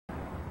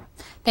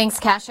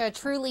Thanks, Kasha. A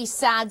truly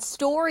sad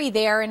story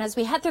there. And as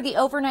we head through the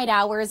overnight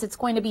hours, it's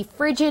going to be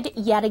frigid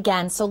yet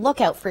again. So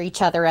look out for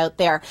each other out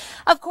there.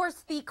 Of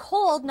course, the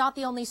cold, not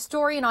the only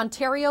story in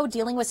Ontario,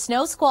 dealing with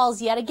snow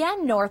squalls yet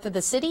again north of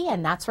the city.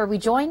 And that's where we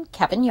join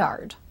Kevin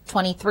Yard.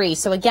 23.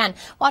 So again,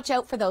 watch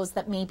out for those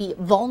that may be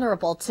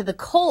vulnerable to the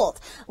cold.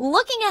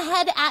 Looking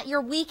ahead at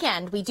your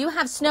weekend, we do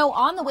have snow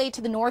on the way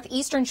to the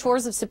northeastern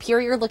shores of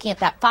Superior, looking at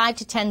that 5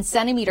 to 10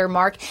 centimeter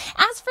mark.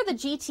 As for the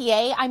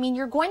GTA, I mean,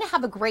 you're going to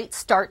have a great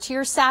start to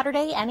your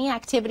Saturday. Any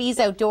activities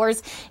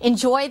outdoors,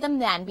 enjoy them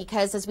then,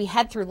 because as we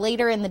head through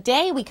later in the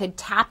day, we could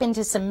tap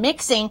into some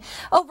mixing.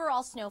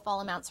 Overall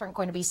snowfall amounts aren't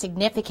going to be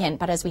significant,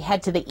 but as we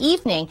head to the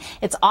evening,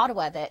 it's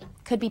Ottawa that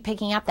could be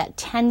picking up that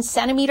 10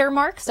 centimeter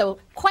mark. So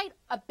quite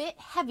a bit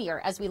heavier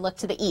as we look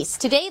to the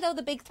east. Today, though,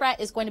 the big threat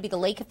is going to be the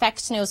lake effect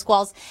snow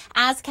squalls.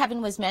 As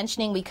Kevin was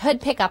mentioning, we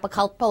could pick up a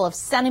couple of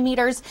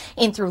centimeters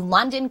in through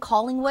London,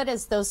 Collingwood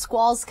as those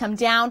squalls come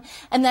down.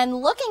 And then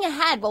looking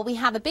ahead, well, we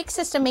have a big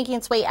system making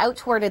its way out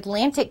toward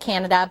Atlantic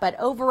Canada. But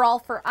overall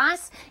for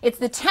us, it's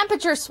the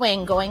temperature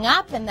swing going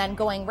up and then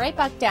going right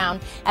back down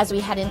as we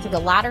head into the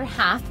latter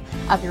half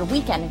of your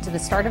weekend into the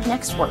start of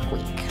next work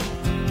week.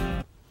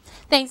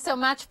 Thanks so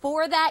much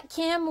for that,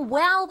 Kim.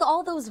 Well,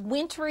 all those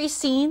wintry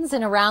scenes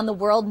and around the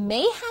world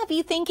may have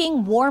you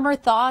thinking warmer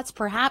thoughts,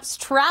 perhaps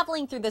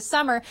traveling through the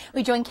summer.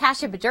 We join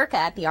Kasha Badurka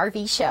at the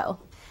RV show.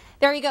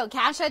 There you go,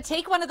 Kasha.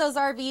 Take one of those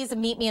RVs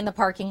and meet me in the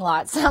parking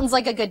lot. Sounds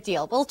like a good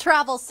deal. We'll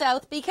travel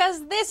south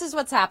because this is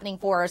what's happening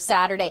for our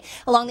Saturday.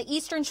 Along the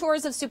eastern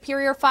shores of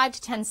Superior, 5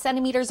 to 10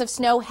 centimeters of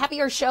snow.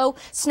 Heavier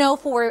snow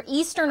for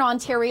eastern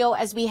Ontario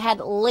as we head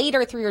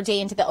later through your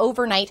day into the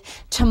overnight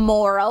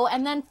tomorrow.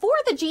 And then for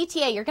the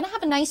GTA, you're going to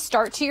have a nice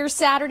start to your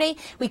Saturday.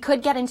 We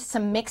could get into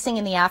some mixing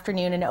in the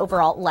afternoon and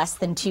overall less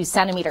than 2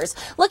 centimeters.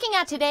 Looking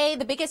at today,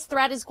 the biggest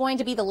threat is going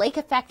to be the lake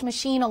effect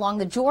machine along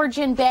the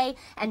Georgian Bay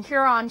and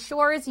Huron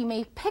shores. You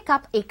may pick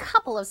up a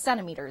couple of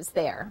centimeters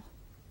there.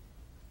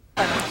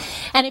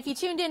 And if you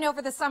tuned in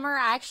over the summer,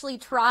 I actually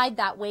tried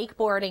that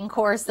wakeboarding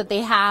course that they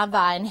have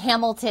in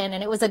Hamilton,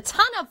 and it was a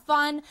ton of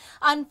fun.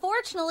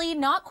 Unfortunately,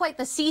 not quite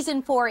the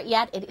season for it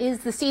yet. It is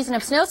the season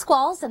of snow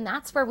squalls, and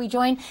that's where we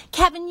join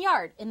Kevin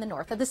Yard in the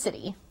north of the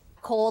city.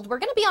 Cold. We're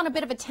going to be on a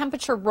bit of a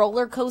temperature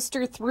roller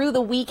coaster through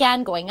the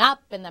weekend, going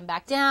up and then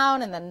back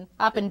down and then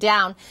up and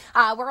down.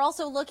 We're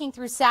also looking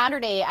through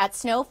Saturday at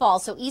snowfall.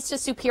 So east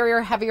of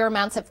Superior, heavier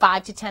amounts at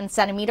 5 to 10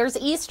 centimeters.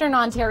 Eastern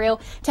Ontario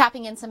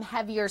tapping in some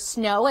heavier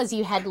snow as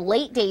you head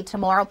late day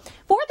tomorrow.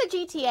 For the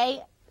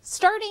GTA,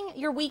 starting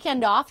your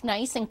weekend off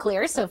nice and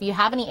clear. So if you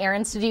have any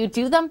errands to do,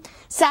 do them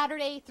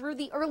Saturday through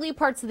the early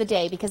parts of the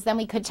day, because then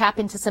we could tap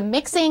into some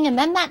mixing and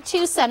then that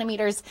 2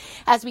 centimeters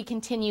as we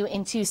continue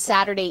into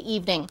Saturday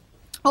evening.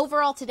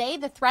 Overall today,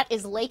 the threat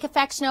is lake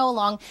effect snow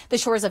along the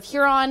shores of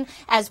Huron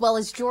as well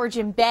as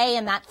Georgian Bay.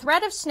 And that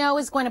threat of snow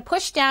is going to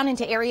push down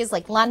into areas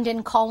like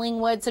London,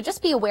 Collingwood. So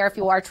just be aware if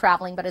you are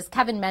traveling. But as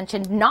Kevin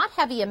mentioned, not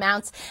heavy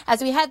amounts.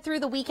 As we head through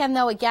the weekend,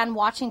 though, again,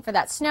 watching for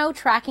that snow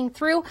tracking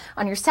through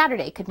on your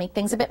Saturday could make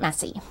things a bit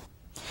messy.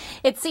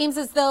 It seems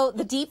as though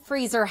the deep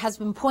freezer has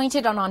been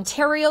pointed on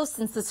Ontario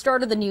since the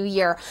start of the new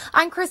year.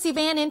 I'm Krissy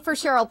Vann in for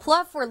Cheryl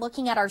Pluff. We're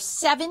looking at our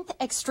 7th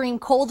extreme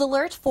cold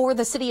alert for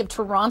the city of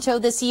Toronto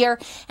this year.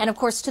 And of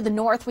course, to the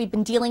north, we've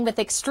been dealing with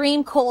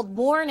extreme cold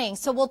warnings.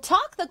 So we'll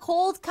talk the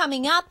cold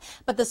coming up,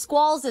 but the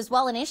squalls is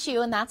well an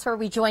issue. And that's where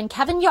we join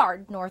Kevin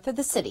Yard north of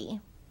the city.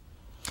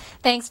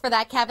 Thanks for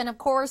that, Kevin. Of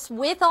course,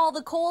 with all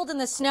the cold and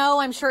the snow,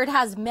 I'm sure it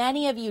has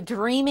many of you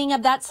dreaming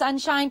of that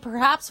sunshine,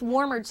 perhaps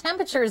warmer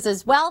temperatures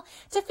as well.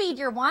 To feed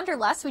your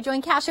wanderlust, we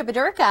join Kasha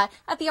Badurka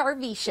at the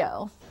RV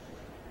show.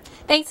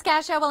 Thanks,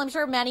 Kasha. Well, I'm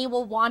sure many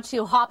will want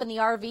to hop in the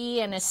RV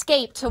and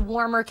escape to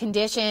warmer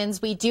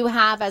conditions. We do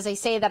have, as I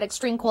say, that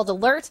extreme cold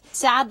alert.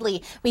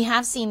 Sadly, we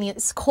have seen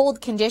these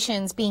cold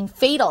conditions being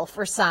fatal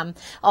for some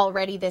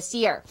already this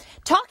year.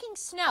 Talking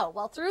snow,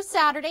 well, through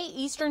Saturday,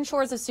 eastern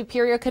shores of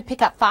Superior could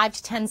pick up 5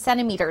 to 10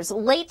 centimeters.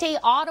 Late day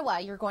Ottawa,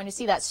 you're going to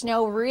see that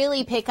snow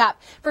really pick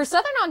up. For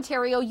southern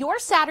Ontario, your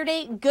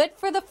Saturday, good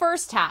for the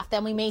first half.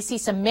 Then we may see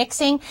some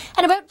mixing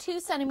and about 2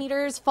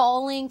 centimeters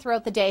falling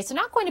throughout the day. So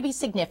not going to be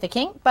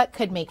significant, but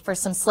could make for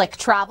some slick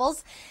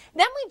travels.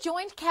 Then we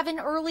joined Kevin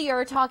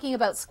earlier talking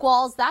about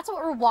squalls. That's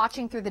what we're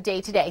watching through the day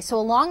today. So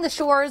along the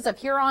shores of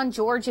Huron,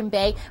 Georgian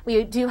Bay,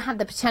 we do have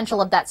the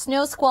potential of that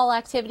snow squall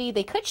activity.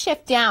 They could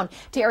shift down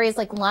to areas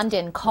like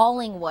London,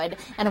 Collingwood,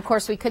 and of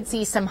course we could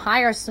see some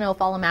higher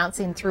snowfall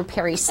amounts in through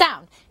Parry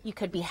Sound. You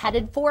could be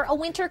headed for a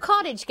winter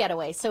cottage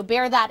getaway, so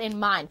bear that in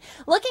mind.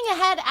 Looking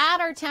ahead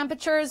at our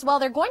temperatures, well,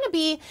 they're going to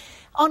be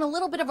on a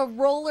little bit of a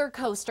roller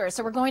coaster.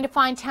 So we're going to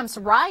find temps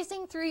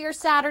rising through your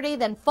Saturday,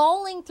 then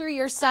falling through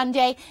your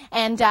Sunday,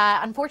 and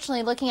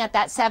unfortunately looking at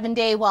that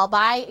 7-day, well,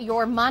 by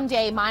your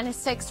Monday,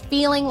 -6,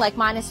 feeling like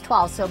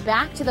 -12. So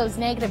back to those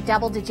negative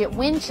double-digit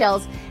wind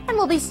chills, and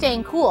we'll be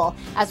staying cool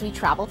as we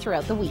travel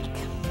throughout the week.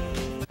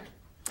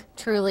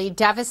 Truly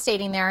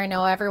devastating there. I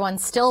know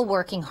everyone's still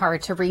working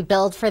hard to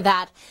rebuild for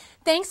that.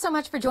 Thanks so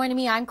much for joining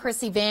me. I'm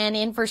Krissy Vann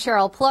in for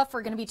Cheryl Plouffe.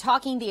 We're going to be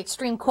talking the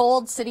extreme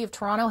cold. City of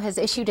Toronto has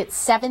issued its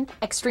 7th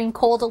extreme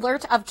cold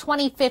alert of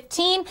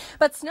 2015,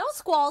 but snow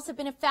squalls have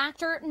been a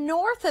factor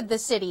north of the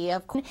city,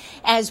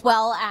 as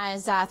well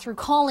as through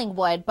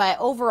Collingwood, but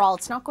overall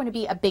it's not going to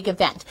be a big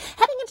event.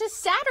 Heading into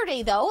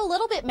Saturday, though, a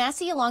little bit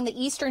messy along the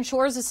eastern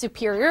shores of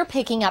Superior,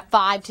 picking up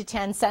 5 to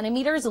 10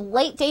 centimeters.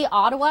 Late day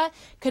Ottawa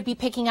could be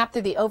picking up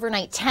through the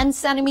overnight 10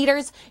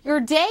 centimeters. Your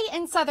day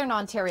in southern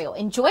Ontario,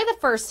 enjoy the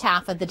first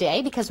half of the day,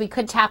 because we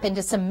could tap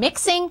into some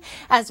mixing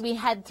as we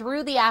head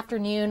through the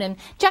afternoon, and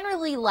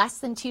generally less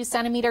than 2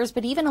 centimeters,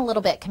 but even a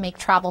little bit can make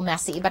travel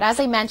messy. But as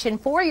I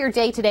mentioned, for your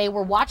day today,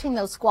 we're watching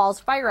those squalls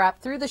fire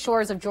up through the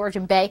shores of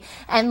Georgian Bay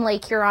and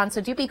Lake Huron.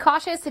 So do be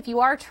cautious if you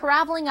are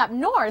traveling up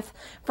north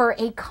for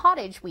a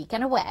cottage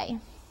weekend away.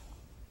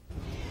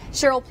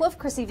 Cheryl Plouffe,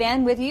 Krissy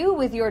Vann with you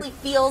with your... It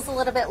feels a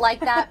little bit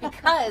like that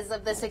because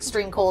of this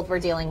extreme cold we're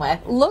dealing with.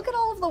 Look at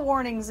all of the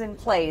warnings in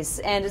place,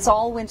 and it's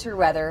all winter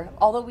weather,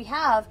 although we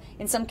have,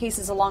 in some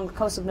cases along the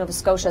coast of Nova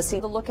Scotia, seen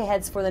the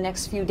look-aheads for the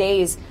next few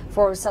days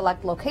for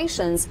select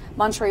locations.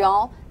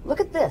 Montreal, look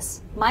at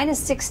this,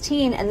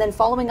 -16, and then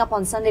following up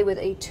on Sunday with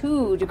a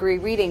 2-degree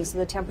reading, so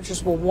the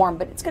temperatures will warm,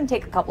 but it's going to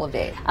take a couple of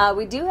days.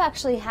 We do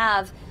actually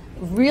have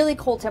really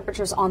cold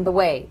temperatures on the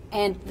way,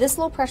 and this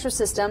low pressure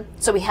system,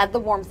 so we had the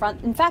warm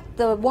front. In fact,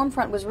 the warm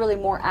front was really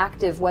more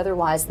active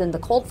weather-wise than the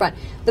cold front.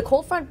 The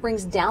cold front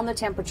brings down the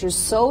temperatures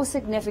so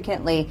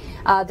significantly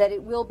that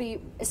it will be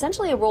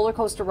essentially a roller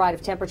coaster ride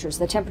of temperatures.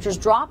 The temperatures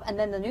drop, and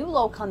then the new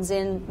low comes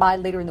in by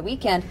later in the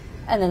weekend,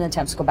 and then the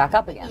temps go back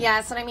up again.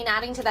 Yes, and I mean,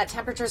 adding to that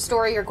temperature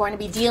story, you're going to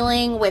be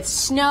dealing with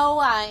snow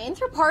in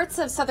through parts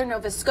of southern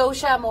Nova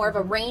Scotia, more of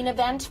a rain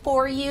event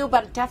for you,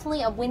 but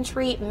definitely a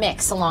wintry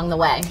mix along the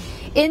way.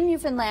 In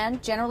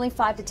Newfoundland, generally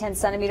 5 to 10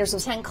 centimeters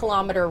of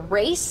 10-kilometer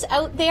race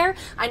out there.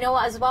 I know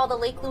as well the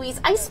Lake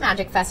Louise Ice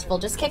Magic Festival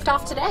just kicked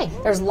off today.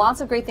 There's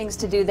lots of great things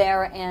to do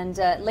there, and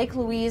Lake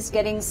Louise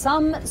getting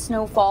some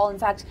snowfall. In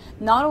fact,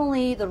 not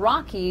only the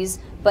Rockies,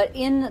 but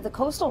in the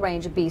coastal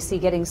range of BC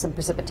getting some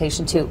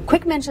precipitation too.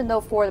 Quick mention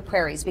though for the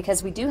prairies,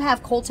 because we do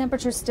have cold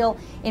temperatures still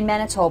in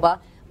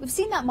Manitoba. We've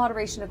seen that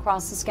moderation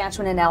across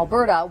Saskatchewan and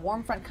Alberta,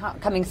 warm front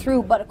coming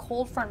through, but a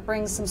cold front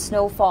brings some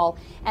snowfall,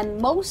 and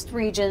most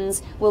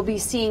regions will be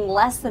seeing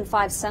less than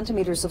 5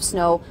 centimeters of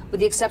snow, with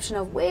the exception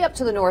of way up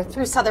to the north.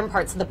 Through southern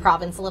parts of the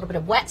province, a little bit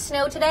of wet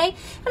snow today.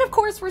 And of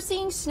course, we're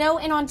seeing snow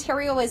in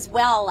Ontario as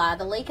well.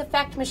 The lake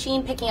effect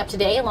machine picking up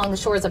today along the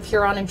shores of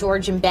Huron and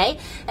Georgian Bay.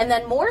 And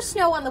then more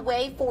snow on the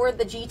way for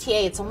the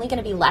GTA. It's only going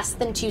to be less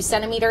than 2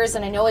 centimeters.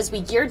 And I know as we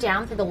gear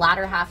down through the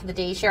latter half of the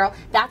day, Cheryl,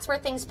 that's where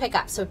things pick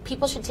up. So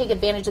people should take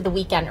advantage of the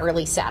weekend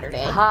early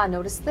Saturday.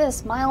 Notice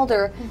this,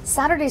 milder.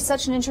 Saturday is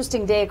such an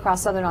interesting day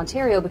across southern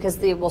Ontario because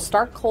they will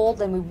start cold,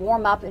 then we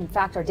warm up. In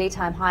fact, our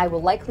daytime high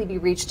will likely be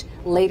reached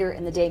later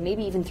in the day,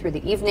 maybe even through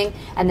the evening.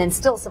 And then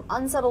still some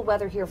unsettled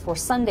weather here for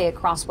Sunday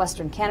across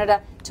Western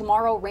Canada.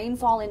 Tomorrow,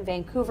 rainfall in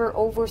Vancouver,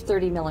 over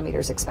 30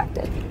 millimeters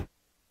expected.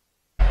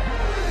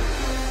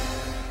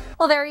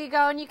 Well, there you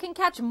go. And you can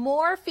catch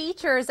more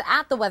features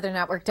at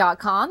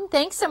theweathernetwork.com.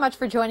 Thanks so much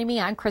for joining me.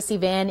 I'm Krissy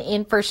Vann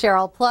in for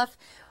Cheryl Plouffe.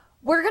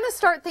 We're going to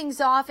start things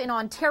off in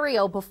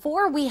Ontario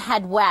before we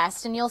head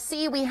west, and you'll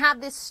see we have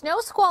this snow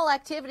squall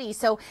activity.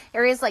 So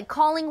areas like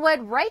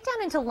Collingwood, right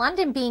down into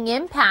London being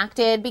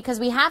impacted because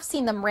we have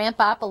seen them ramp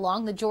up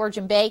along the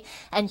Georgian Bay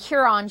and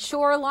Huron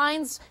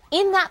shorelines.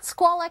 In that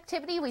squall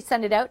activity, we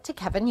send it out to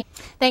Kevin.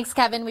 Thanks,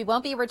 Kevin. We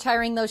won't be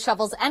retiring those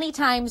shovels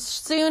anytime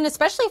soon,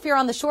 especially if you're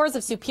on the shores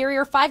of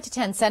Superior, 5 to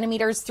 10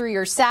 centimeters through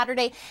your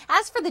Saturday.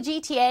 As for the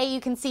GTA,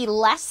 you can see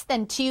less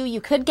than 2.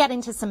 You could get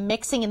into some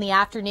mixing in the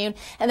afternoon.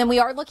 And then we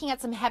are looking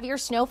at some heavier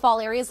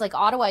snowfall areas like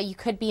Ottawa. You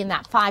could be in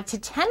that 5 to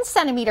 10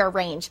 centimeter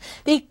range.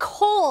 The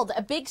cold,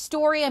 a big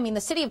story. I mean, the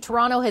city of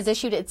Toronto has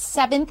issued its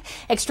 7th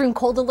extreme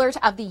cold alert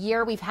of the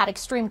year. We've had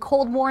extreme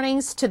cold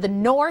warnings to the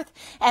north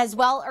as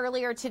well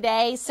earlier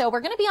today. So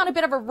we're going to be on a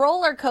bit of a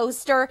roller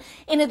coaster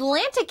in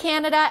Atlantic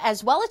Canada,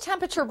 as well, a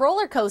temperature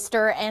roller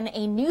coaster and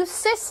a new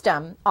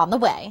system on the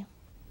way.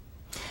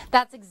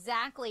 That's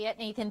exactly it,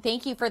 Nathan.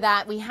 Thank you for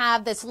that. We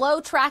have this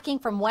low tracking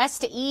from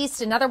west to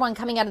east, another one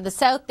coming out of the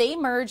south. They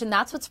merge, and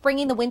that's what's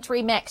bringing the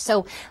wintry mix.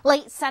 So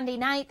late Sunday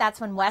night,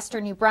 that's when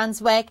western New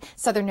Brunswick,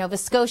 southern Nova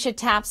Scotia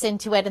taps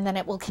into it, and then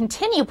it will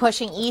continue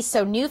pushing east.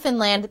 So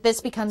Newfoundland,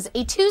 this becomes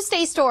a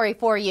Tuesday story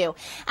for you.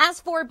 As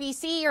for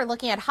BC, you're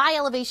looking at high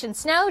elevation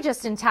snow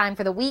just in time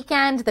for the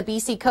weekend. The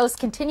BC coast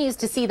continues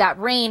to see that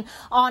rain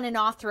on and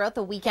off throughout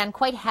the weekend,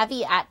 quite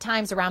heavy at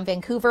times around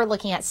Vancouver,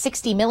 looking at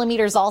 60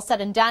 millimeters all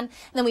said and done.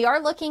 And then we are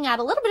looking at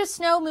a little bit of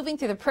snow moving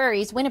through the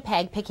prairies.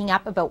 Winnipeg picking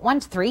up about 1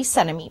 to 3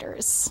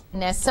 centimeters.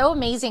 And it's so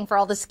amazing for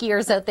all the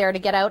skiers out there to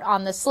get out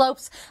on the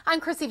slopes. I'm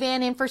Krissy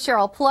Vann in for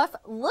Cheryl Plouffe.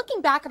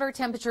 Looking back at our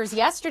temperatures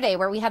yesterday,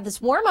 where we had this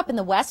warm up in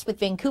the west with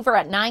Vancouver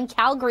at 9,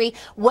 Calgary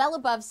well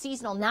above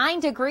seasonal, 9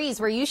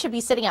 degrees, where you should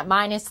be sitting at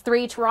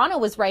 -3. Toronto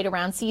was right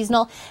around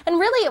seasonal, and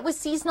really it was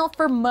seasonal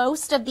for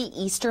most of the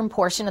eastern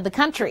portion of the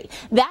country.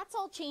 That's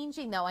all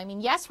changing though. I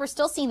mean, yes, we're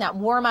still seeing that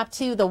warm up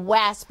to the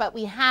west, but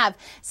we have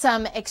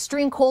some extreme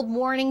extreme cold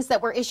warnings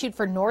that were issued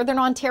for northern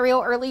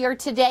Ontario earlier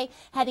today.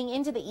 Heading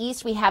into the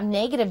east, we have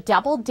negative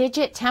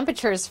double-digit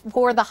temperatures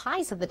for the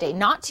highs of the day.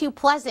 Not too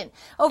pleasant.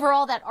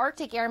 Overall, that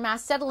Arctic air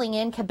mass settling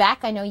in Quebec.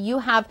 I know you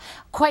have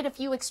quite a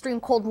few extreme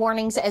cold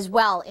warnings as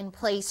well in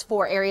place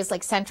for areas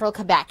like central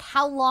Quebec.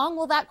 How long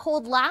will that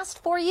cold last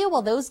for you?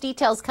 Well, those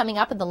details coming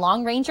up in the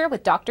Long Ranger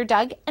with Dr.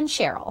 Doug and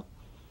Cheryl.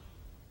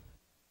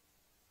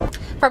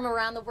 From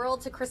around the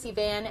world to Krissy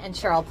Vann and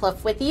Cheryl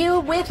Plouffe with you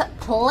with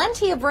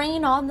plenty of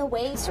rain on the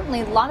way. Certainly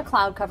a lot of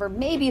cloud cover,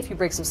 maybe a few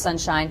breaks of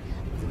sunshine.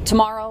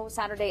 Tomorrow,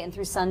 Saturday, and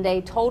through Sunday,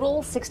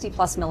 total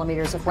 60+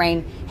 millimeters of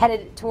rain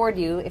headed toward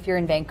you if you're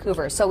in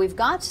Vancouver. So we've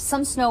got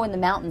some snow in the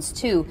mountains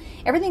too.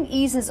 Everything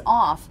eases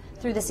off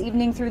through this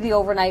evening, through the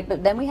overnight,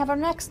 but then we have our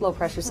next low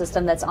pressure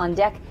system that's on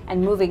deck and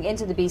moving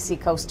into the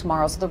BC coast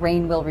tomorrow, so the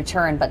rain will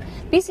return. But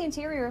BC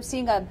interior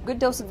seeing a good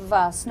dose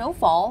of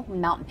snowfall,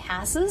 mountain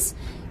passes.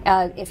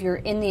 If you're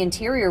in the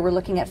interior, we're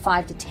looking at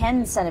 5 to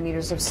 10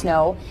 centimeters of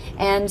snow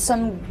and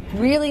some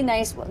really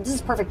nice, well, this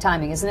is perfect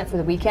timing, isn't it, for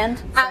the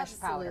weekend?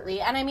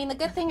 Absolutely. And I mean, the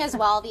good thing as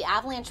well, the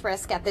avalanche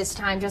risk at this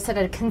time just at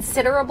a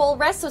considerable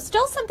risk. So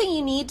still something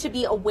you need to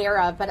be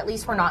aware of, but at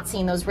least we're not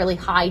seeing those really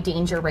high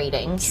danger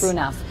ratings. True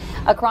enough.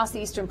 Across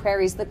the eastern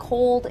prairies, the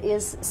cold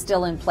is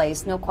still in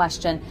place, no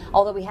question.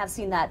 Although we have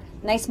seen that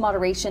nice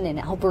moderation in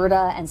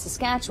Alberta and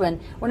Saskatchewan,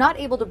 we're not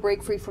able to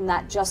break free from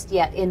that just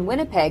yet in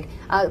Winnipeg.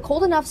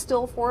 Cold enough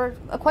still for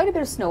quite a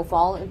bit of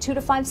snowfall, 2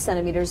 to 5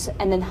 centimeters,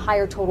 and then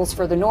higher totals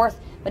further north.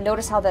 But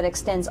notice how that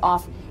extends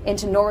off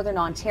into northern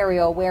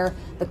Ontario, where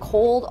the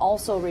cold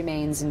also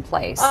remains in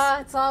place.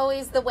 It's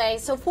always the way.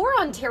 So for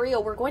Ontario,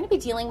 we're going to be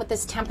dealing with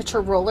this temperature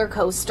roller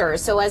coaster.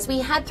 So as we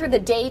head through the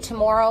day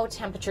tomorrow,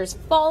 temperatures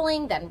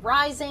falling, then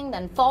rising,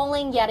 then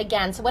falling yet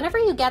again. So whenever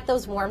you get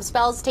those warm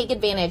spells, take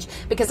advantage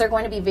because they're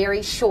going to be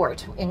very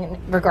short in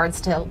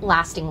regards to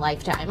lasting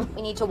lifetime.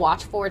 We need to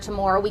watch for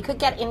tomorrow. We could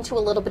get into a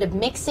little bit of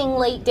mixing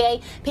late day,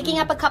 picking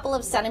up a couple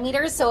of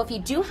centimeters. So if you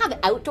do have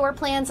outdoor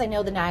plans, I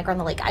know the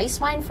Niagara-on-the-Lake Ice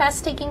Wine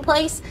Fest taking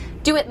place,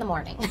 do it in the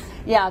morning.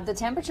 Yeah, the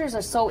temperatures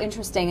are so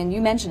interesting, and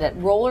you mentioned it,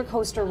 roller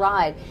coaster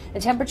ride. The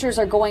temperatures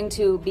are going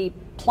to be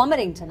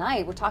plummeting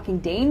tonight. We're talking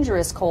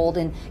dangerous cold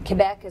in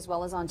Quebec as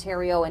well as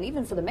Ontario and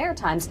even for the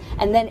Maritimes,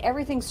 and then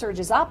everything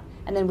surges up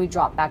and then we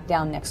drop back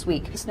down next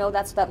week. Snow,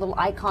 that's that little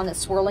icon that's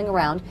swirling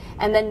around,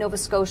 and then Nova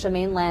Scotia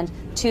mainland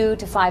 2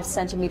 to 5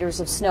 centimeters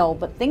of snow,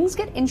 but things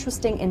get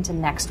interesting into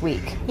next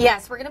week.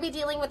 Yes, we're going to be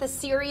dealing with a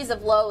series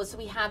of lows.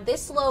 We have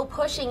this low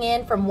pushing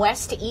in from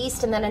west to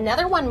east and then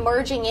another one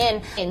merging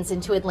in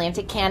into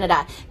Atlantic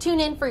Canada. Tune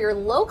in for your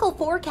local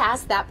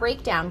forecast, that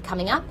breakdown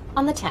coming up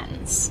on the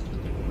 10s.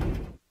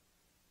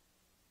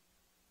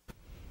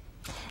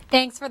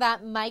 Thanks for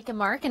that, Mike and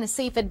Mark, and a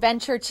safe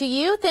adventure to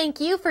you.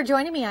 Thank you for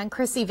joining me on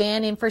Krissy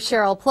Vann in for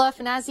Cheryl Plouffe.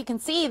 And as you can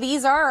see,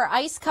 these are our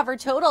ice cover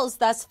totals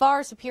thus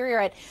far. Superior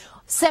at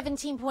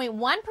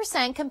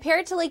 17.1%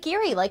 compared to Lake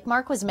Erie. Like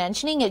Mark was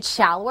mentioning, it's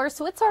shallower,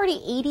 so it's already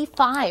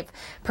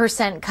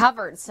 85%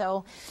 covered.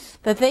 So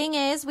the thing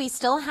is, we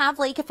still have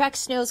lake effect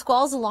snow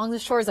squalls along the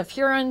shores of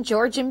Huron,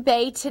 Georgian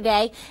Bay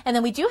today. And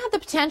then we do have the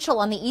potential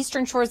on the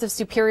eastern shores of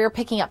Superior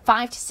picking up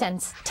 5 to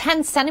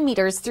 10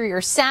 centimeters through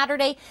your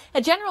Saturday.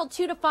 A general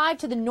 2 to 5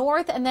 to the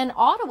north, and then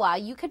Ottawa,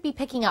 you could be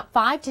picking up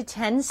 5 to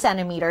 10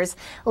 centimeters.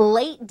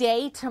 Late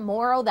day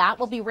tomorrow, that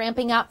will be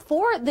ramping up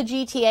for the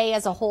GTA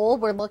as a whole.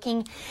 We're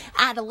looking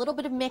at a little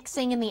bit of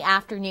mixing in the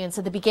afternoon,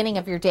 so the beginning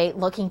of your day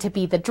looking to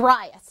be the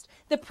driest.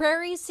 The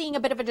prairies seeing a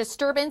bit of a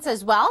disturbance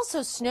as well,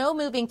 so snow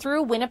moving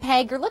through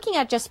Winnipeg. You're looking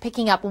at just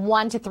picking up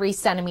 1 to 3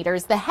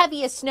 centimeters. The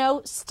heaviest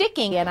snow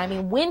sticking in. I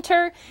mean,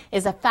 winter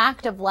is a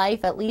fact of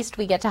life. At least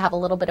we get to have a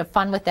little bit of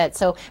fun with it.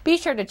 So be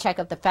sure to check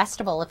out the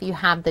festival if you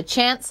have the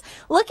chance.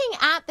 Looking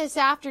at this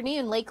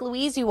afternoon, Lake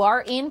Louise, you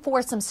are in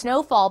for some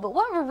snowfall, but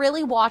what we're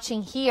really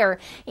watching here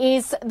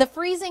is the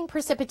freezing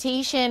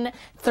precipitation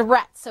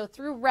threat. So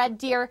through Red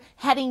Deer,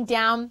 heading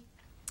down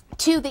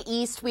to the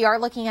east, we are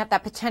looking at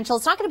that potential.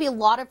 It's not going to be a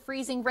lot of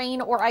freezing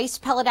rain or ice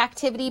pellet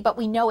activity, but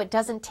we know it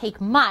doesn't take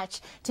much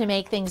to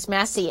make things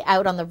messy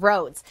out on the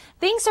roads.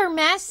 Things are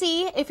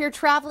messy if you're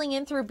traveling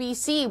in through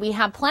BC. We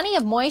have plenty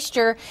of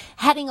moisture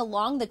heading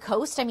along the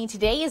coast. I mean,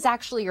 today is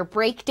actually your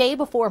break day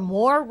before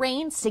more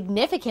rain,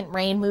 significant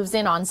rain moves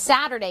in on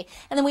Saturday.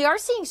 And then we are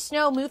seeing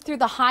snow move through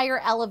the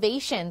higher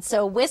elevation.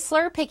 So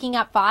Whistler picking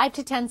up 5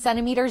 to 10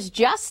 centimeters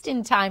just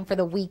in time for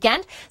the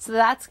weekend. So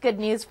that's good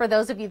news for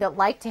those of you that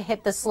like to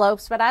hit the slopes.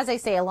 But as I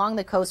say, along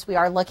the coast, we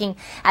are looking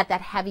at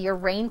that heavier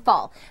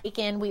rainfall.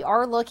 Again, we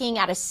are looking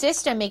at a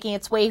system making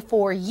its way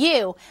for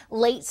you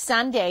late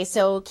Sunday.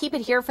 So keep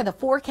it here for the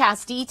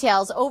forecast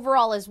details.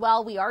 Overall as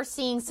well, we are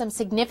seeing some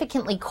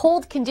significantly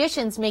cold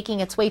conditions making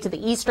its way to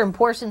the eastern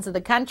portions of the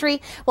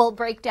country. We'll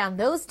break down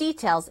those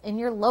details in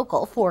your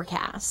local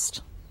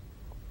forecast.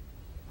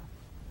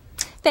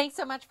 Thanks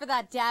so much for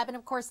that, Deb. And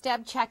of course,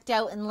 Deb checked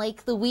out in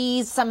Lake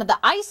Louise some of the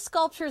ice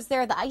sculptures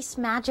there. The Ice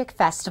Magic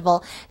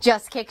Festival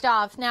just kicked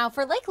off. Now,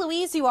 for Lake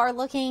Louise, you are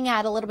looking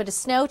at a little bit of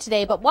snow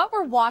today, but what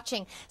we're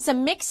watching,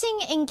 some mixing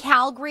in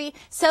Calgary,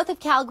 south of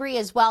Calgary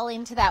as well,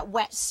 into that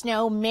wet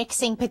snow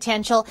mixing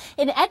potential.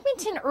 In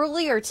Edmonton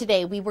earlier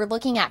today, we were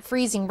looking at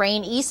freezing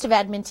rain. East of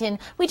Edmonton,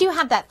 we do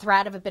have that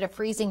threat of a bit of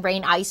freezing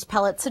rain, ice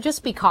pellets, so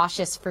just be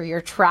cautious for your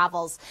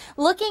travels.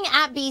 Looking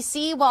at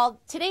BC, well,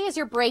 today is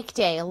your break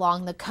day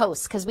along the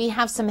coast, because we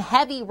have some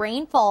heavy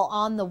rainfall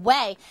on the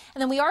way.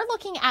 And then we are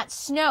looking at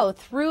snow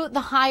through the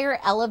higher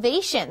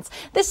elevations.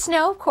 This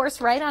snow, of course,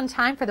 right on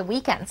time for the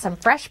weekend. Some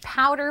fresh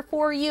powder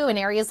for you in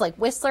areas like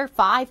Whistler,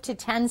 5 to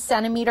 10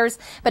 centimeters.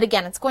 But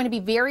again, it's going to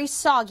be very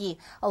soggy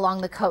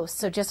along the coast,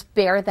 so just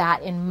bear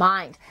that in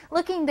mind.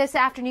 Looking this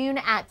afternoon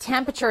at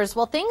temperatures,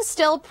 well, things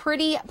still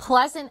pretty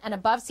pleasant and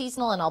above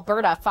seasonal in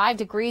Alberta. 5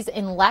 degrees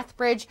in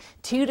Lethbridge,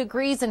 2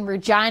 degrees in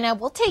Regina.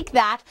 We'll take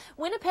that.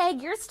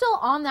 Winnipeg, you're still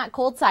on that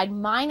cold side,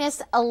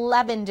 minus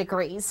 11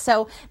 degrees.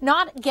 So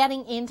not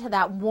getting into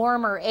that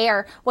warmer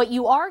air. What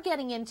you are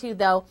getting into,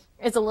 though,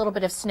 is a little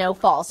bit of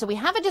snowfall. So we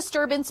have a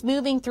disturbance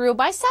moving through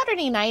by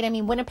Saturday night. I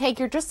mean, Winnipeg,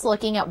 you're just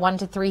looking at 1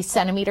 to 3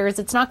 centimeters.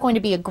 It's not going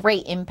to be a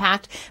great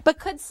impact, but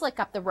could slick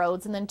up the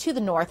roads. And then to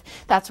the north,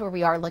 that's where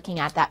we are looking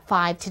at that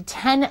 5 to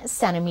 10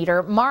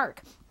 centimeter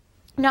mark.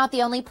 Not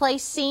the only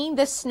place seeing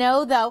the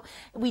snow, though.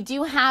 We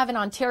do have in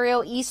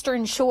Ontario,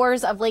 eastern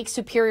shores of Lake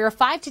Superior,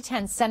 5 to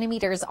 10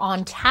 centimeters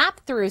on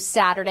tap through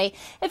Saturday.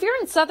 If you're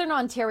in southern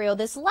Ontario,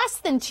 this less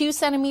than 2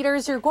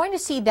 centimeters, you're going to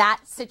see that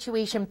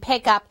situation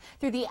pick up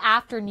through the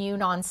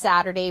afternoon on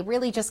Saturday,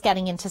 really just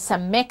getting into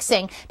some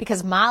mixing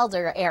because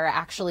milder air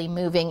actually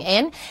moving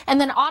in. And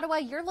then Ottawa,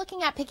 you're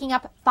looking at picking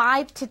up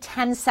 5 to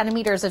 10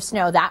 centimeters of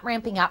snow, that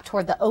ramping up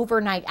toward the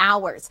overnight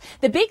hours.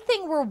 The big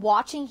thing we're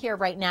watching here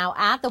right now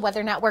at the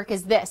Weather Network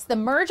is this, the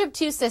merge of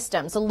two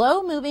systems, a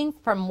low moving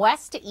from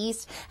west to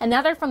east,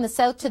 another from the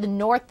south to the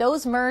north.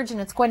 Those merge,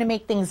 and it's going to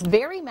make things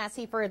very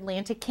messy for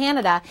Atlantic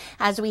Canada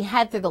as we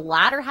head through the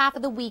latter half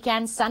of the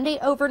weekend, Sunday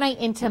overnight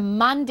into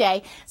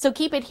Monday. So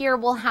keep it here.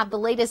 We'll have the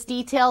latest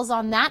details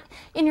on that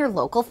in your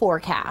local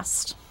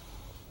forecast.